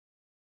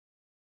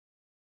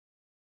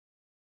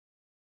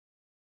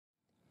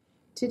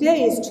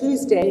Today is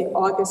Tuesday,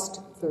 August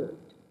 3rd.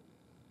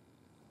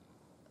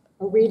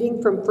 A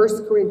reading from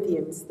 1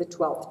 Corinthians, the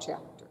 12th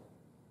chapter.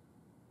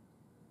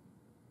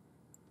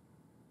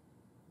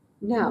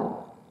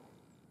 Now,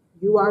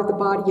 you are the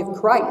body of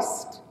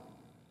Christ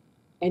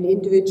and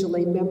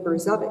individually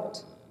members of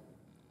it.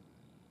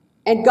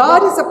 And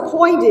God has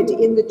appointed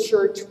in the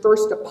church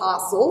first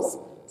apostles,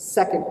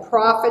 second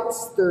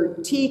prophets,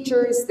 third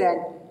teachers,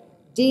 then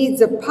deeds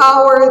of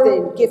power,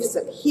 then gifts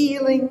of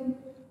healing,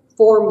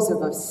 forms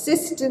of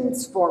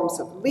assistance, forms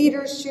of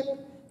leadership,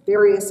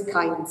 various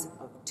kinds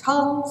of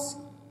tongues.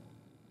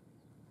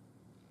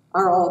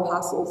 Are all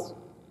apostles?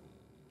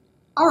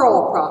 Are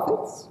all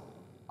prophets?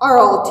 Are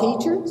all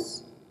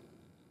teachers?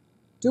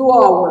 Do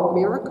all work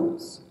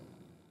miracles?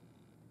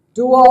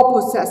 Do all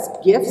possess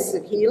gifts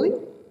of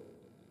healing?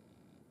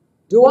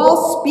 Do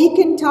all speak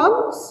in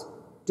tongues?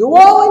 Do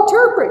all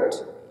interpret?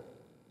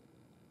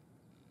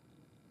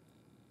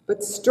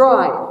 But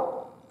strive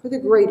for the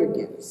greater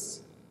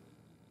gifts,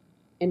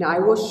 and I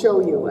will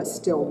show you a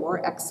still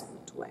more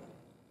excellent way.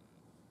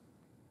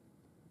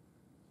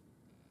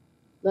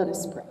 Let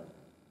us pray.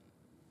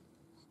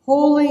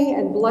 Holy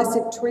and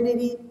blessed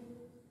Trinity,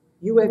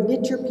 you have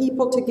knit your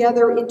people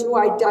together into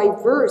a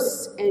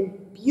diverse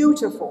and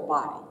beautiful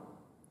body.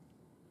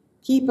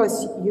 Keep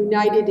us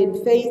united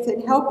in faith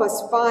and help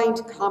us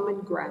find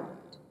common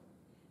ground,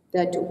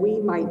 that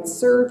we might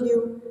serve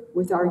you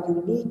with our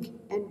unique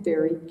and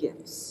varied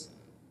gifts.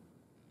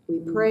 We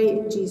pray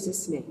in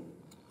Jesus' name.